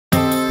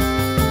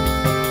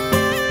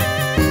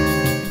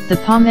The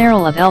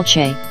Palmeral of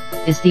Elche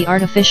is the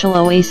artificial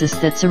oasis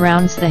that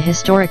surrounds the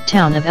historic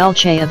town of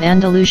Elche of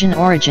Andalusian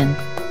origin,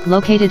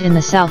 located in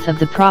the south of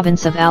the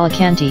province of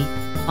Alicante,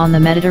 on the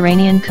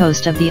Mediterranean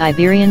coast of the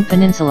Iberian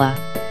Peninsula.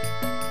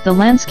 The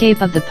landscape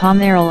of the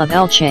Palmeral of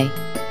Elche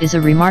is a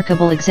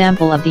remarkable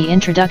example of the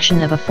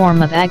introduction of a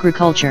form of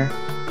agriculture,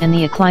 and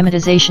the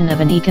acclimatization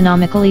of an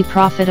economically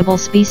profitable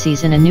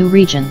species in a new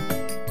region.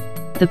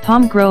 The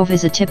palm grove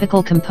is a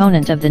typical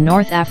component of the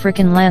North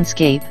African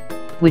landscape,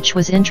 which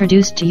was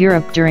introduced to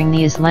Europe during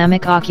the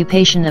Islamic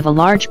occupation of a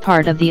large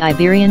part of the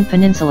Iberian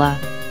Peninsula,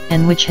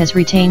 and which has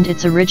retained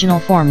its original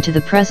form to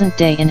the present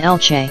day in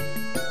Elche.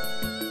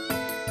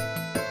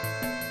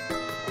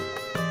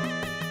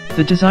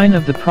 The design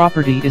of the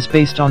property is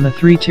based on the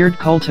three-tiered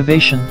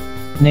cultivation,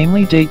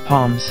 namely date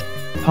palms,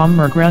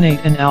 pomegranate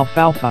and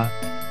alfalfa,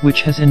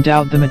 which has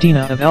endowed the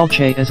Medina of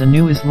Elche as a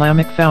new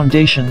Islamic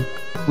foundation,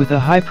 with a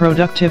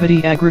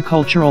high-productivity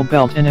agricultural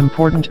belt and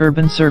important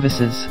urban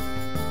services.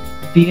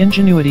 The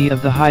ingenuity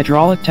of the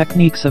hydraulic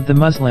techniques of the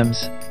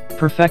Muslims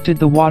perfected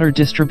the water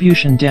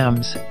distribution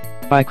dams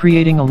by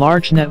creating a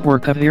large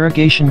network of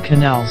irrigation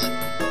canals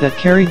that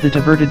carried the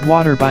diverted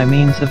water by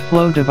means of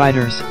flow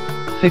dividers,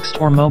 fixed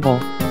or mobile,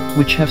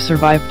 which have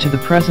survived to the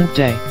present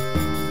day.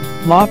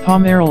 La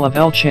Palmeral of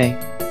Elche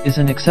is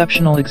an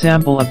exceptional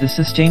example of the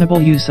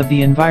sustainable use of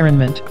the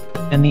environment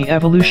and the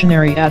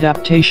evolutionary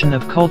adaptation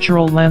of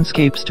cultural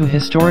landscapes to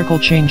historical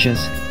changes,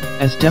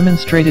 as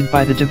demonstrated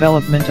by the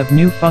development of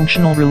new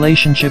functional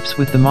relationships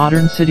with the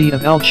modern city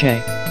of Elche.